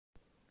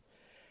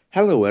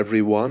Hello,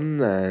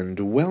 everyone, and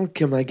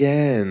welcome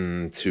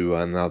again to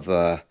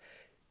another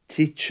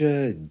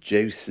Teacher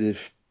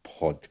Joseph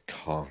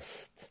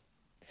podcast.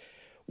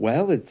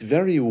 Well, it's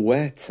very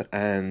wet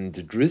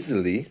and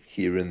drizzly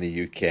here in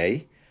the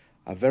UK,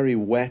 a very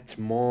wet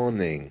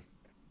morning.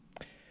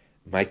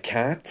 My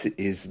cat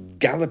is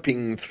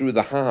galloping through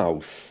the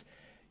house.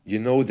 You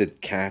know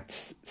that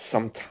cats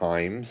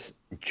sometimes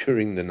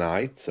during the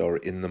night or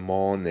in the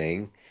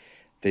morning,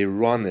 they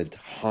run at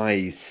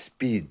high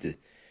speed.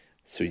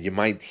 So you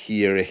might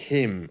hear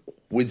him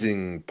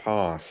whizzing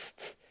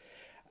past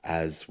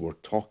as we're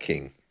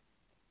talking.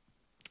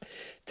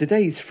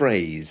 Today's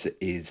phrase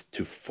is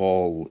to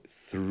fall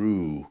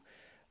through.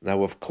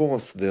 Now, of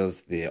course,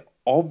 there's the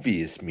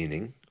obvious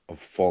meaning of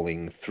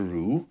falling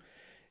through.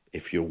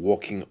 If you're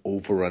walking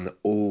over an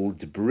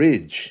old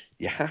bridge,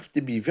 you have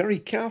to be very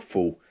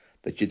careful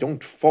that you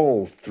don't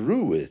fall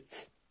through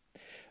it.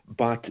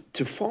 But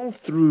to fall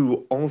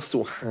through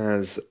also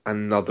has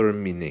another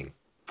meaning.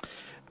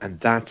 And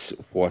that's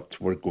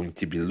what we're going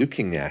to be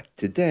looking at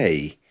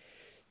today.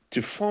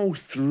 To fall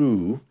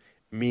through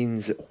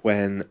means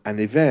when an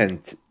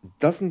event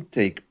doesn't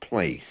take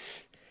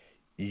place,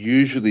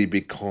 usually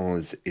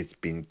because it's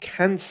been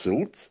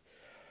cancelled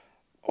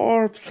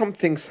or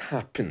something's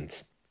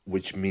happened,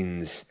 which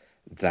means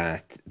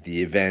that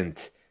the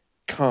event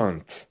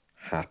can't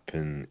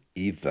happen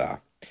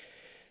either.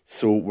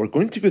 So we're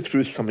going to go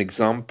through some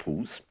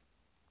examples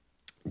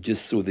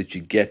just so that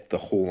you get the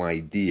whole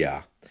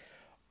idea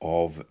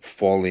of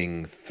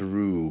falling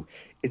through.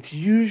 It's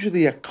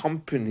usually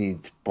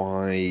accompanied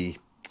by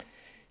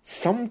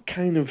some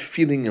kind of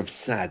feeling of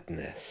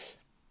sadness.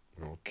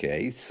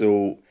 Okay,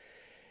 so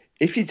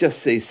if you just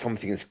say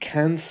something is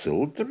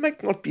cancelled, there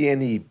might not be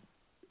any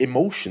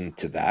emotion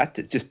to that.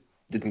 It just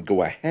didn't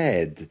go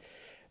ahead.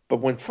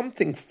 But when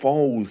something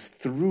falls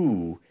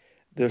through,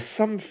 there's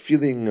some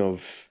feeling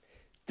of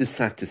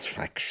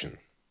dissatisfaction.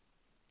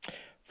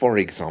 For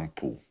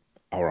example,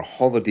 our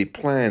holiday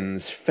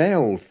plans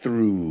fell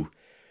through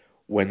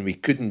when we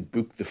couldn't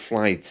book the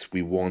flights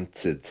we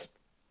wanted.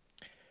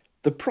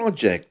 The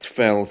project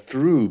fell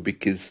through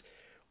because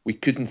we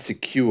couldn't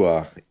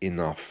secure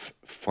enough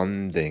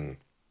funding.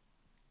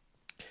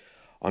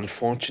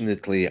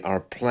 Unfortunately, our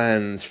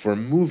plans for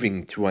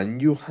moving to a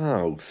new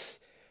house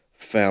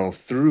fell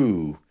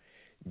through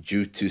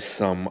due to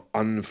some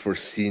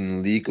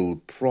unforeseen legal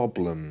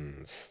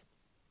problems.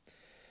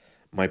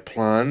 My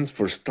plans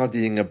for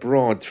studying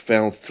abroad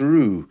fell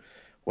through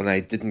when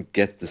I didn't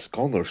get the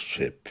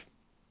scholarship.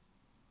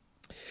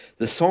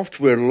 The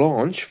software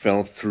launch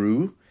fell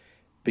through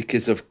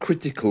because of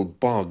critical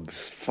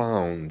bugs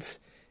found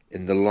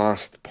in the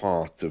last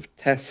part of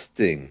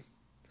testing.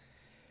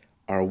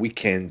 Our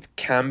weekend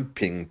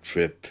camping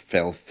trip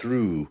fell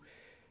through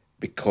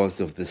because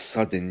of the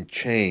sudden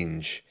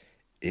change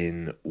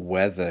in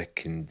weather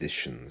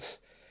conditions.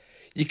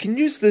 You can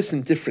use this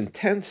in different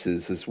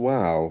tenses as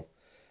well.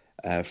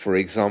 For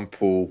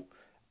example,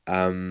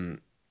 their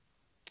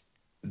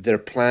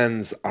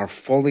plans are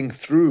falling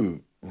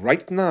through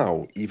right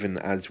now, even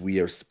as we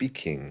are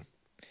speaking.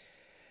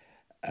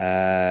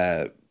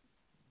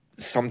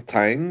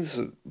 Sometimes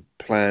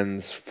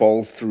plans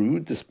fall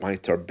through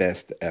despite our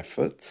best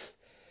efforts.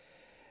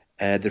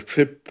 The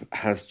trip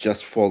has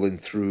just fallen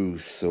through,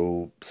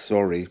 so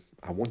sorry,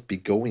 I won't be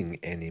going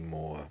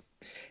anymore.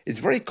 It's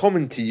very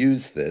common to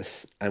use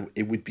this, and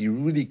it would be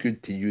really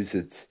good to use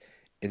it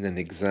in an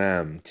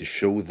exam to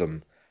show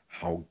them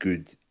how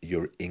good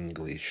your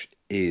English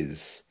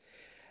is.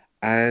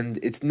 And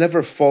it's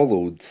never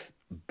followed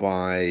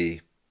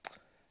by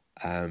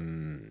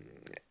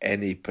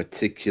any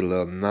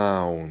particular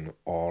noun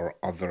or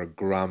other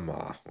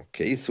grammar.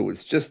 Okay, so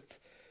it's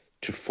just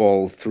to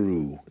fall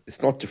through.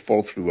 It's not to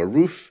fall through a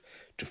roof,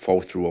 to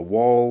fall through a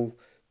wall,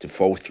 to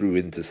fall through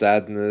into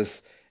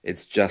sadness.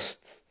 It's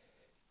just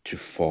to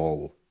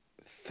fall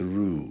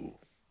through.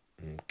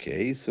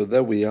 Okay, so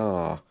there we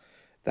are.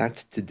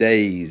 That's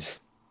today's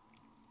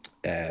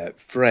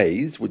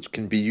phrase, which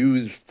can be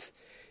used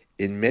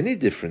in many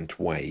different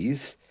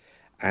ways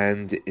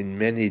and in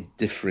many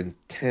different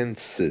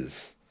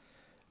tenses.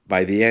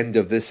 By the end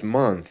of this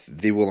month,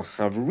 they will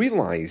have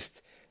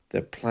realized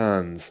their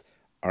plans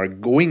are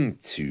going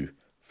to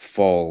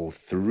fall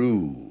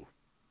through.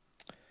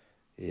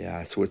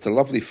 Yeah, so it's a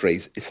lovely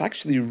phrase. It's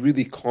actually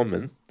really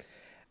common.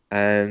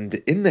 And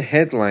in the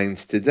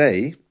headlines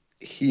today,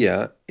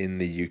 here in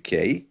the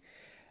UK,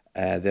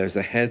 there's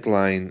a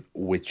headline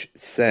which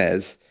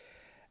says,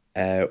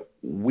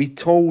 we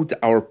told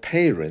our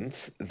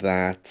parents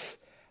that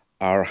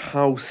our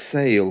house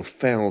sale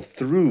fell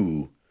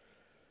through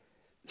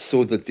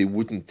so that they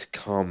wouldn't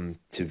come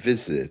to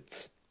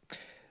visit.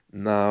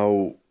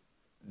 Now,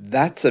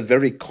 that's a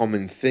very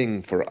common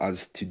thing for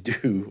us to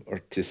do or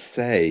to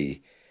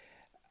say,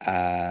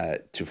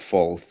 to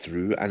fall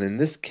through. And in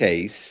this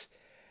case,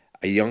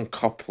 a young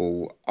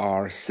couple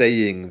are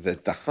saying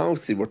that the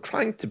house they were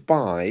trying to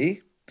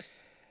buy,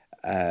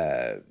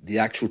 the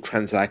actual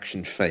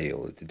transaction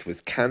failed. It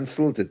was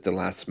cancelled at the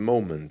last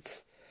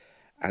moment.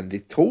 And they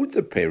told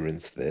their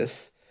parents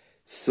this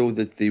so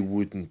that they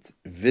wouldn't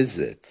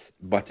visit.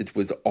 But it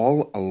was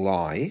all a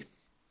lie.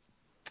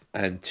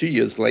 And 2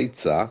 years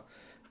later,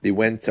 they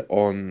went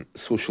on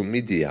social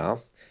media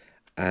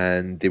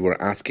and they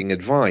were asking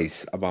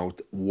advice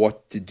about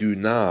what to do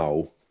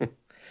now.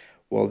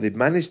 Well, they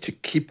managed to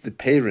keep the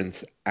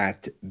parents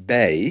at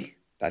bay.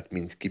 That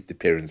means keep the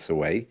parents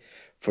away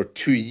for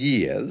 2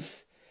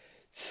 years.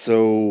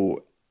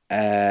 So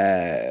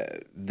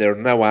they're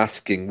now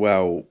asking,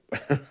 well,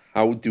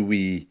 how do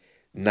we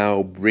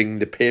now bring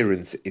the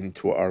parents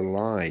into our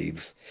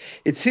lives?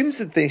 It seems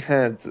that they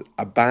had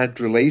a bad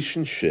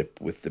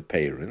relationship with the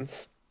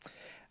parents,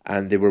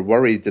 and they were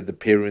worried that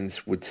the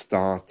parents would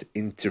start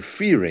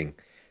interfering,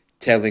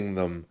 telling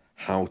them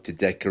how to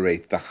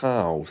decorate the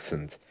house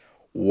and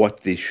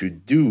what they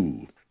should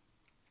do.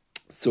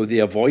 So they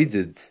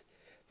avoided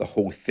the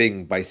whole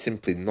thing by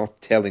simply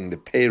not telling the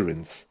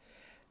parents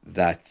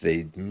that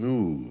they'd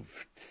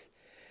moved.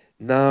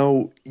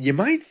 Now, you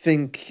might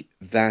think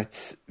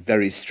that's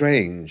very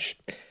strange,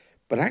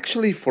 but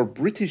actually, for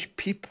British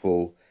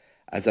people,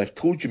 as I've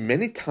told you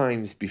many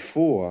times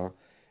before,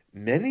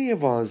 many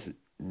of us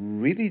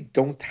really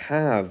don't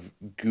have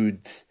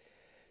good,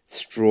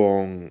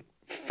 strong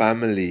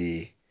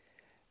family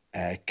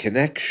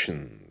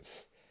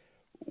connections.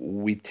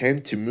 We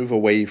tend to move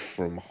away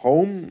from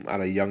home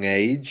at a young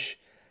age,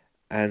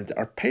 and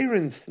our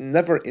parents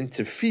never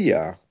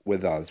interfere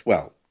with us.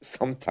 Well,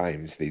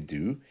 sometimes they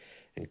do,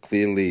 and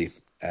clearly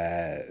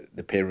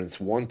the parents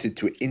wanted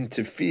to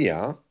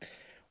interfere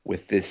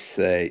with this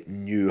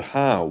new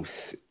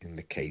house in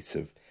the case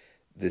of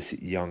this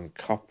young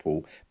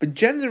couple. But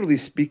generally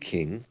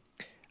speaking,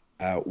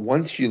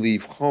 once you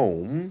leave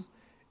home,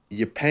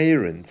 your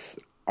parents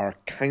are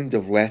kind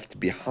of left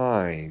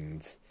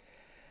behind.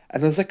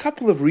 And there's a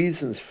couple of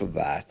reasons for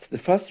that. The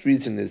first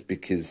reason is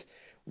because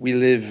we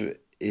live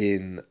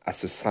in a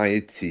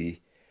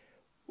society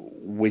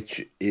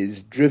which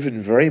is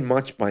driven very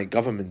much by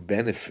government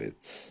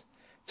benefits.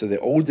 So the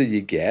older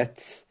you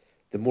get,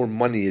 the more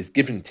money is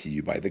given to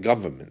you by the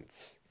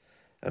government.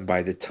 And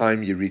by the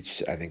time you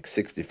reach, I think,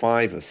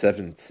 65 or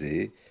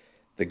 70,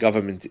 the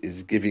government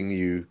is giving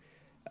you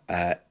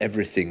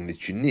everything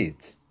that you need.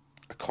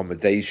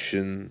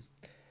 Accommodation,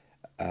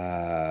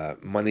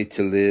 money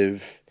to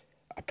live,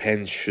 a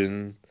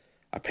pension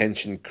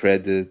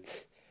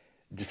credit,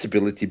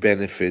 disability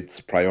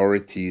benefits,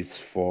 priorities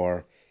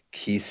for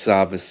key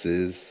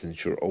services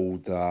since you're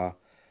older,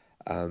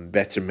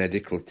 better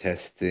medical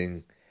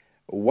testing.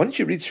 Once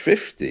you reach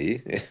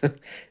 50,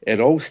 it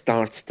all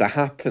starts to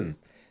happen.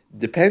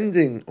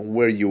 Depending on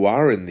where you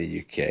are in the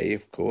UK,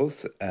 of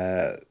course,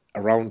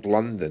 around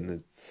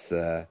London, it's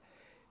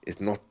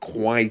not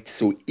quite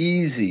so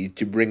easy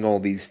to bring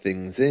all these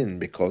things in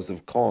because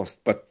of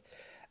cost. But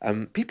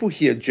people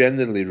here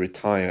generally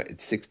retire at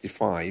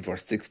 65 or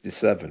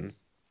 67.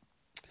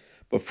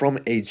 But from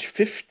age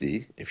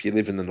 50, if you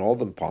live in the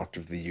northern part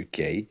of the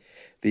UK,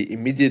 they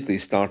immediately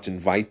start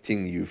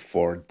inviting you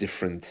for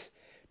different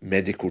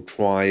medical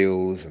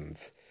trials, and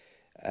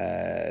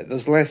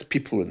there's less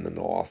people in the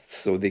north,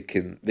 so they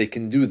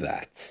can do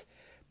that.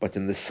 But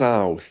in the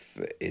south,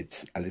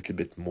 it's a little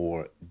bit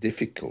more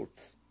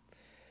difficult.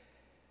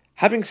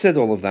 Having said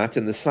all of that,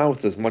 in the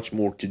south, there's much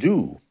more to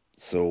do,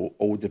 so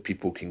older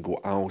people can go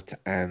out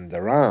and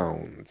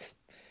around.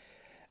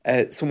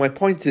 So my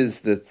point is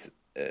that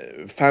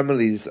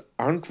families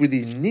aren't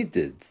really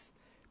needed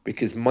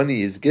because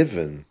money is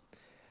given.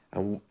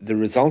 And the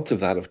result of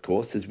that, of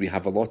course, is we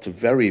have a lot of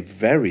very,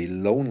 very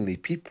lonely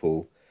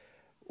people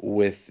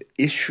with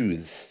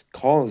issues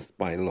caused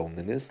by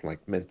loneliness,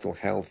 like mental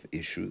health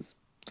issues.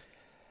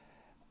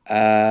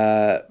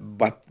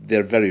 But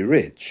they're very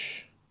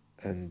rich.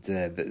 And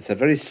it's a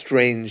very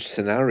strange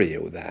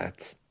scenario,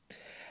 that.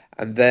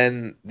 And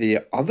then the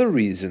other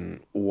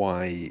reason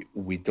why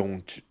we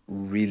don't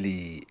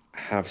really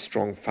have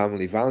strong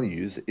family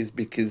values is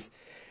because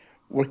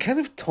we're kind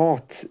of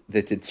taught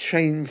that it's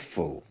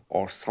shameful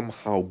or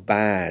somehow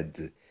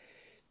bad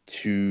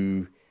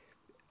to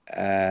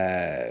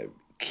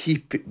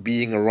keep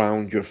being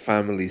around your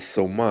family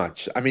so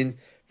much. I mean,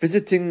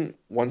 visiting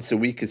once a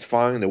week is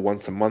fine or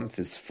once a month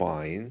is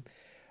fine,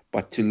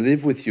 but to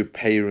live with your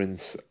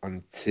parents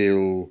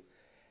until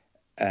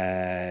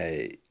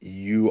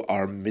you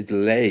are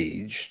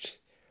middle-aged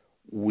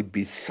would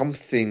be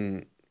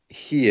something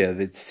here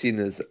that's seen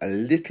as a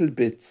little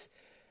bit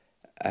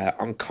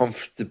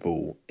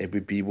uncomfortable. It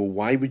would be, well,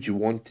 why would you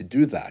want to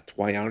do that?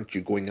 Why aren't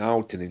you going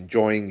out and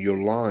enjoying your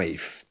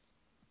life?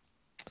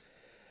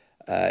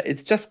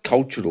 It's just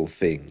cultural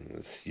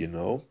things, you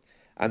know.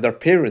 And our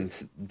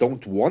parents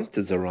don't want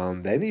us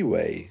around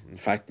anyway. In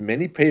fact,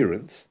 many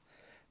parents,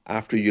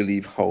 after you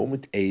leave home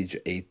at age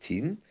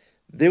 18,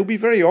 they'll be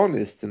very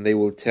honest and they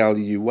will tell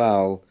you,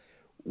 well,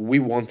 we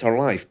want our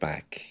life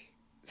back.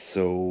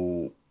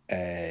 So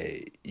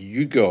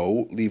you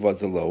go, leave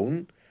us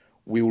alone.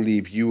 We will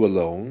leave you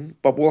alone,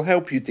 but we'll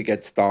help you to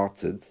get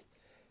started.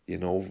 You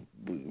know,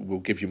 we'll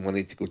give you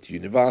money to go to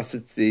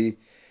university,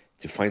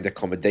 to find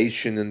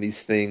accommodation and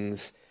these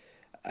things.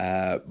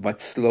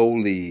 But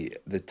slowly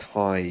the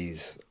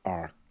ties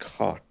are cut.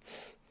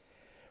 hot.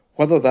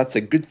 Whether that's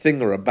a good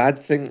thing or a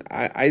bad thing,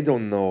 I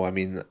don't know. I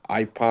mean,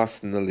 I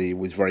personally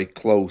was very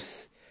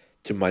close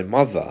to my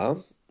mother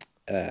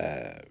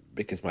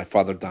because my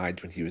father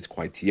died when he was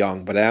quite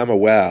young. But I am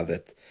aware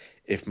that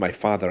if my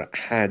father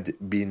had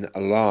been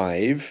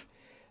alive,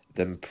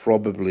 then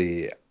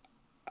probably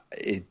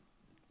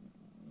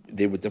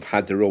they would have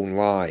had their own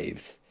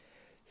lives.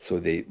 So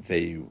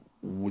they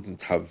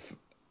wouldn't have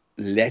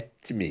let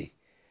me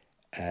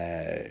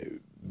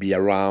be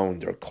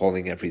around or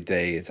calling every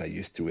day as I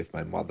used to with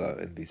my mother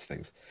and these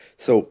things.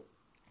 So,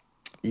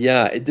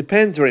 yeah, it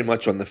depends very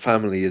much on the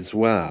family as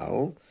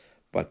well,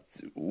 but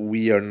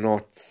we are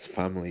not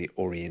family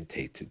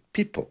orientated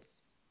people.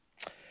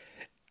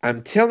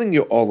 I'm telling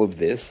you all of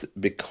this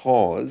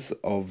because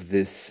of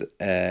this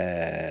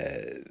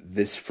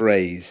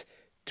phrase,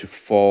 to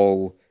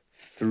fall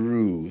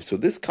through. So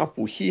this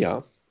couple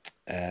here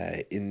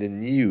in the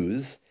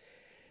news,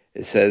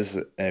 it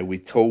says, we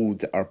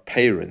told our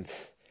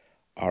parents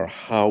our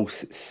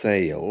house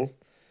sale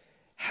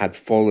had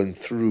fallen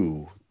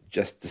through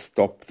just to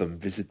stop them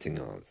visiting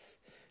us.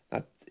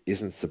 That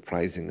isn't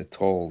surprising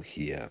at all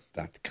here,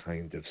 that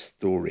kind of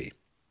story.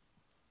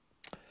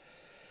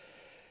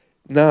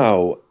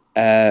 Now,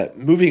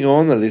 moving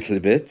on a little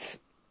bit,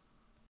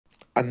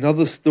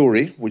 another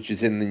story which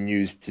is in the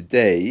news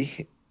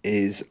today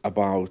is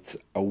about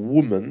a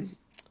woman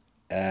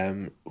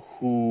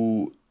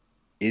who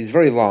is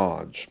very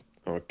large,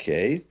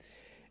 okay?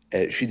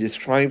 She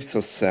describes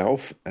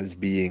herself as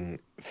being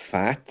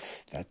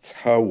fat, that's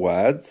her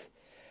words,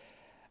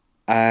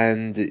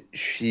 and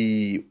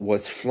she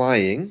was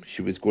flying,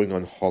 she was going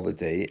on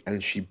holiday,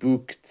 and she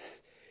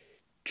booked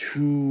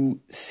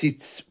 2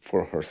 seats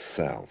for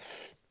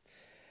herself.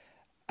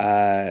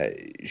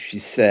 She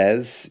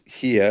says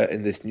here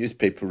in this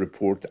newspaper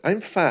report,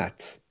 I'm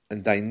fat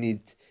and I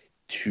need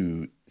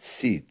 2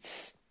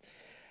 seats.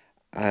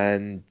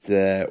 And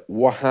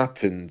what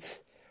happened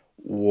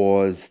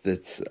was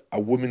that a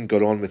woman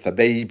got on with a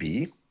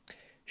baby.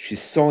 She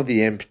saw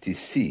the empty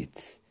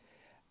seat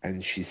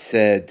and she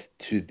said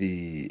to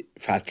the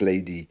fat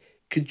lady,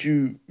 could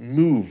you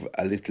move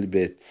a little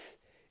bit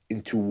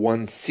into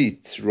 1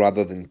 seat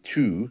rather than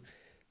 2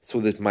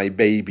 so that my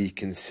baby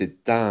can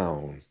sit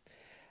down?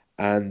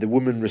 And the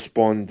woman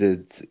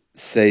responded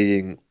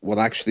saying,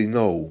 well, actually,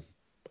 no,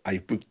 I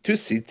booked 2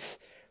 seats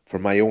for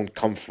my own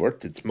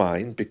comfort. It's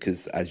mine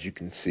because, as you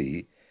can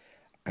see,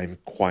 I'm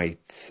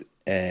quite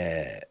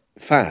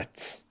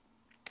fat.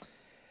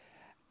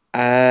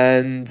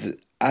 And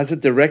as a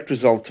direct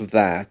result of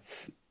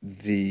that,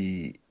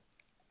 the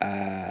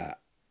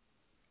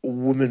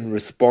woman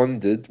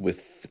responded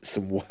with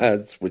some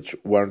words which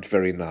weren't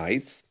very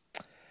nice.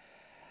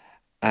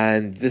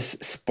 And this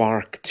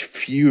sparked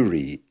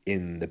fury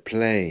in the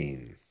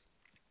plane.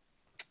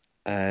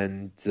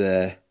 And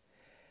the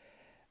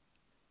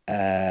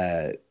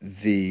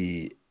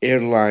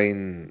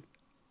airline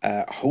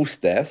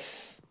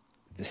hostess,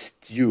 the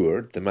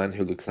steward, the man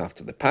who looks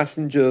after the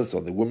passengers,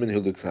 or the woman who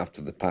looks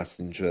after the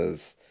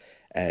passengers,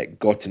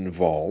 got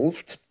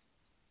involved.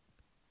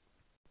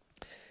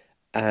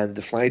 And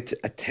the flight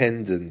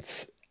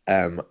attendant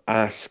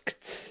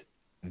asked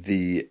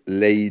the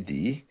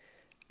lady,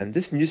 and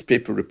this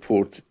newspaper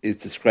report is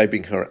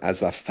describing her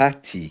as a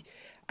fatty.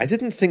 I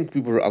didn't think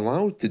we were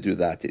allowed to do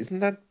that. Isn't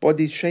that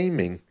body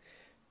shaming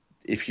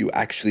if you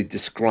actually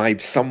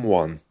describe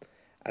someone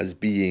as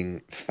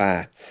being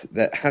fat?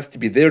 That has to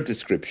be their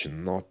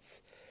description,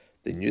 not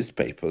the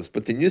newspapers.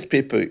 But the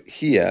newspaper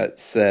here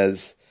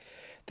says,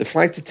 the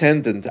flight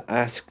attendant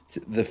asked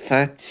the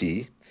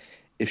fatty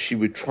if she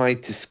would try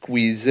to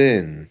squeeze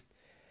in.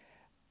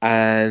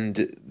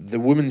 And the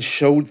woman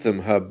showed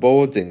them her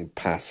boarding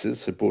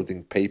passes, her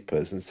boarding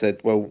papers, and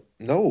said, well,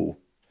 no,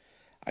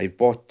 I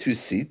bought 2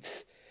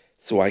 seats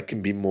so I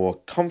can be more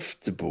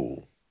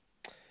comfortable.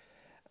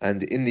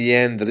 And in the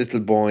end, the little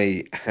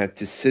boy had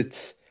to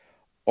sit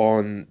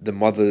on the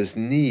mother's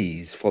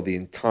knees for the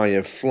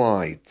entire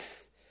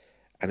flight.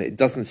 And it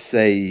doesn't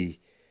say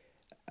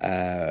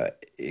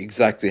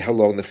exactly how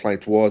long the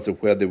flight was or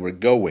where they were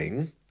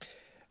going,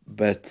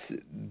 but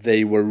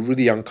they were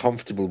really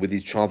uncomfortable with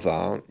each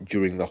other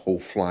during the whole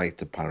flight,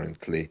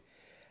 apparently.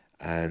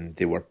 And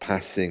they were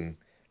passing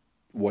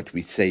what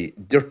we say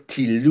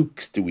dirty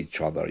looks to each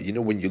other. You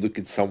know, when you look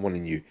at someone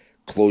and you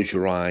close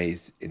your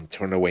eyes and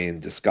turn away in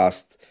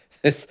disgust.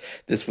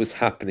 This was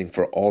happening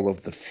for all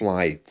of the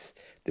flight.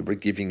 They were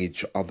giving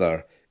each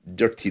other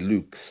dirty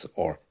looks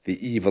or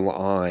the evil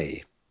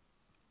eye.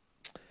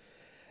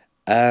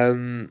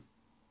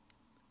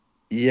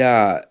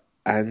 Yeah,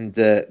 and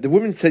the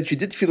woman said she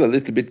did feel a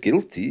little bit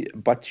guilty,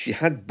 but she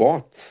had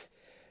bought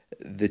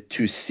the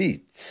 2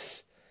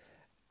 seats.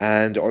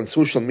 And on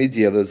social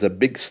media, there's a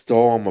big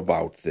storm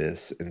about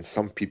this, and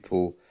some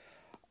people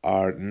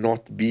are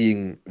not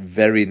being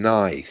very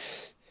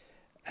nice.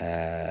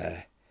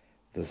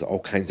 There's all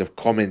kinds of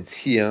comments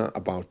here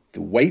about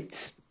the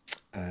weight,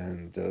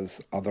 and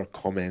there's other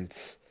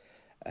comments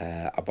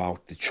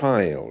about the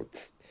child.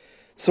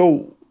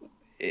 So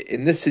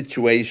in this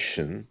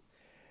situation,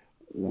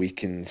 we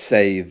can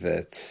say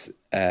that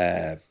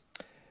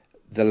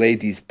the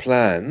lady's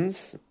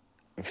plans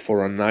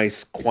for a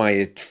nice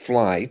quiet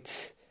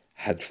flight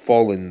had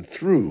fallen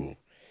through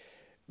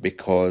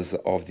because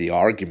of the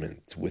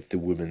argument with the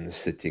woman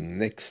sitting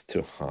next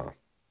to her.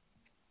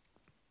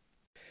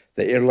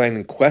 The airline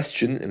in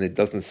question, and it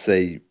doesn't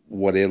say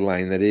what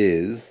airline it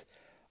is,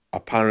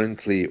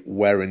 apparently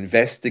were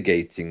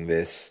investigating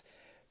this,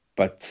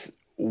 but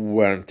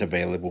weren't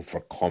available for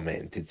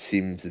comment. It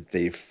seems that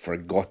they've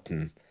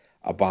forgotten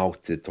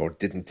about it or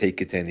didn't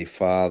take it any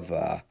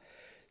further.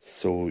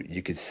 So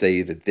you could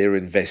say that their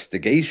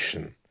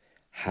investigation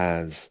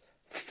has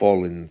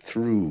fallen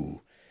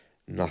through.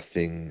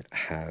 Nothing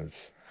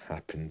has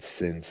happened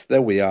since.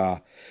 There we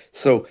are.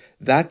 So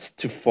that's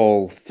to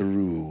fall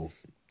through.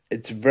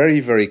 It's very,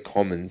 very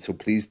common, so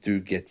please do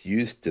get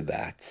used to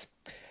that.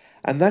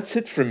 And that's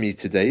it from me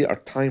today. Our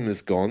time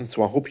is gone,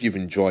 so I hope you've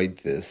enjoyed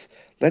this.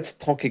 Let's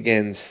talk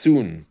again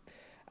soon.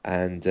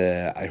 And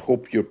I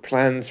hope your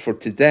plans for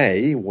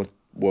today,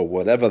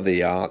 whatever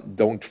they are,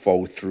 don't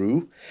fall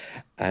through.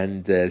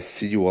 And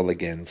see you all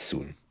again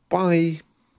soon. Bye.